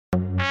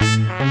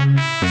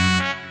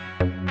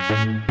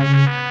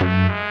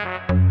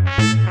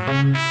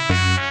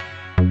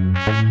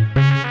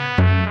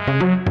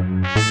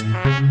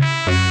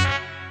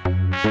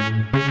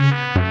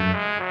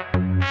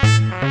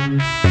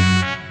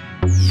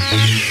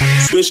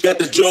Swish got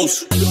the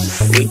juice.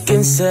 We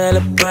can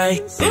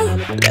celebrate.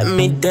 Let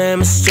me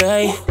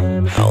demonstrate.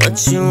 I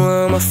want you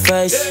on my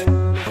face.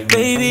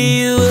 Baby,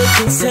 you are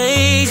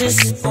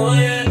contagious,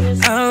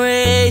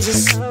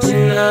 outrageous. You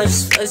know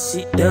just what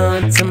she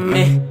done to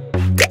me.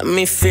 Got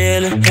me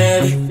feeling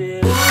heavy.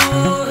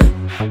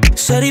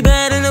 Shawty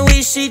bad in the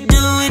way she do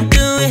it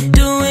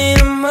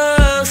the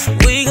most.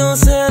 We gon'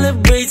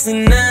 celebrate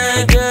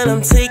tonight, girl,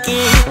 I'm taking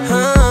you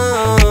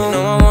home. You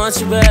know I want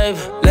you, babe.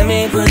 Let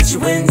me put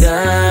you in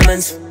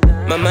diamonds.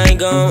 My mind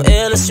gon'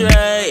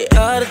 illustrate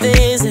all the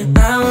things that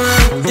I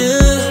wanna do.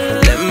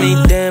 Let me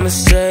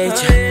demonstrate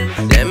ya,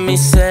 let me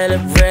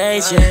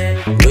celebrate ya.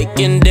 We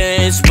can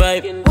dance,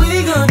 babe.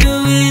 We gon'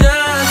 do it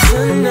all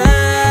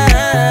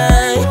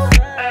tonight.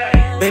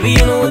 Baby,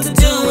 you know what to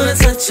do when I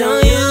touch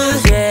on you,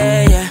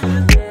 yeah, yeah.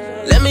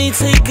 Let me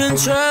take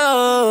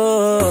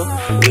control.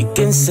 We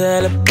can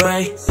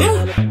celebrate.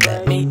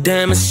 Let me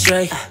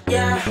demonstrate.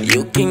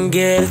 You can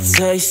get a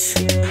taste.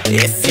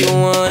 If you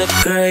want it,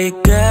 girl, you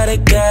got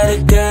it.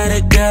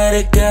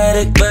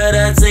 But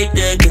I take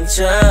the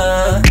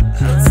control.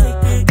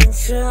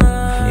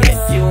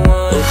 If you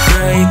want it,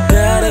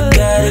 girl,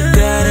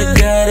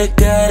 you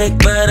got it.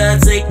 But I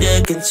take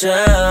the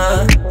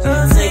control.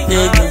 Take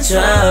the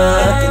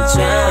control.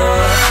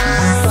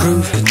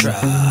 Cruise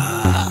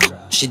control.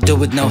 She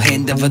do it no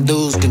hand, never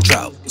lose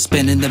control.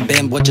 Spinning the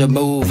band, watch her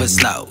moving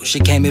slow. She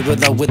came in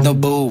with no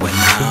boo, and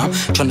now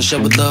tryna show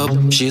her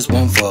love, she's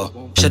one for.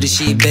 Shawty,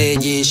 she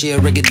bad, yeah, she a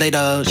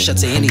regulator.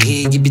 Shots to any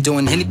heat, you be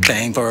doing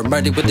anything for a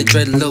murder with the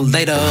dread a little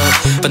later.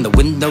 From the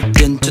window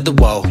into the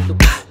wall,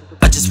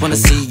 I just wanna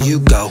see you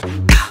go.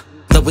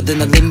 Lower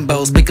than a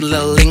limbo, speak a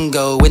little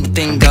lingo,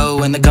 anything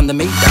go, and they come to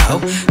me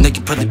though. Know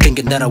you probably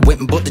thinking that I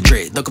went and bought the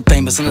dread. Local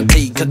famous on the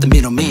T, cut the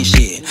middle man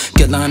shit.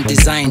 Girl, I'm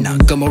designer,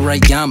 como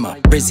Rayama,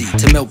 Brizzy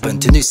to Melbourne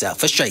to New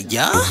South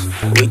Australia.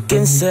 We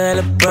can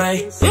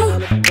celebrate.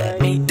 Let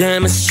me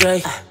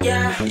demonstrate.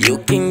 You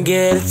can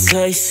get a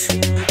taste.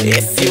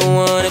 If you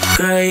want it,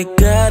 girl, you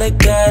got it.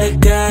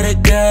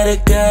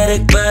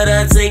 But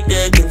I take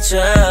the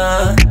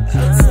control.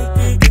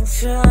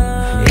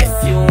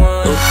 If you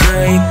want it,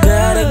 girl, you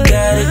got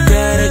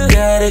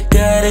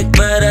it.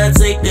 But I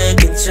take the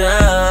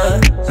control.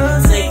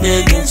 Take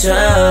the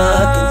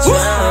control.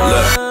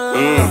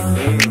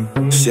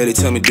 Shawty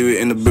tell me do it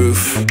in the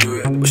booth,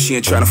 but she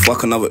ain't tryna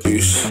fuck another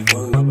oos.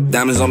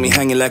 Diamonds on me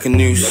hanging like a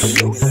noose.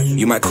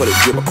 You might call it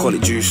drip, I call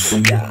it juice.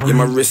 Yeah,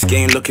 my wrist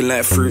game looking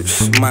like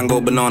fruits. Mine go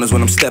bananas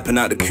when I'm stepping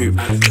out the coupe.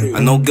 I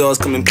know girls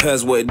come in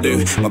pairs, what it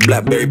do. My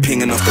Blackberry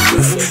pinging off the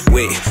roof.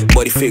 Wait,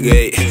 body figure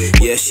 8.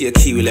 Yeah, she a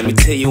Kiwi, let me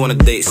take you on a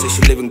date. Say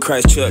she live in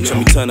Christchurch, let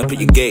me turn up at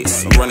your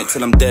gates. I run it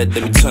till I'm dead,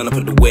 let me turn up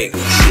at the wake.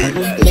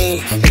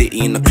 Ditty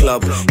in the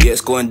club, yeah,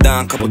 it's going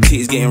down, couple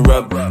titties getting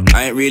rubbed.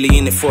 I ain't really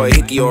in it for a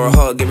hickey or a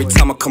hug. Every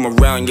time I come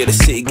around, yeah, the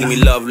city give me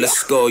love,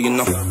 let's go, you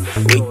know.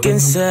 We can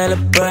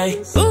celebrate.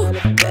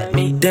 Let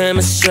me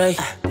demonstrate.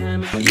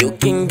 You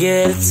can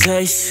get a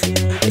taste.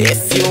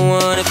 If you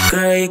want it,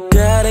 girl, you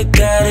got it.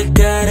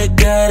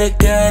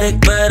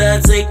 But I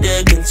take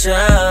the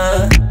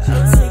control.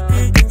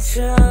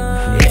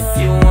 If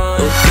you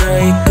want it,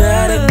 girl, you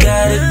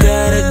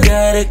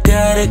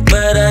got it.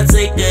 But I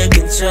take the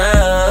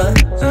control.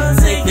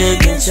 Take the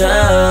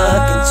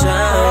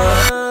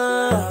control.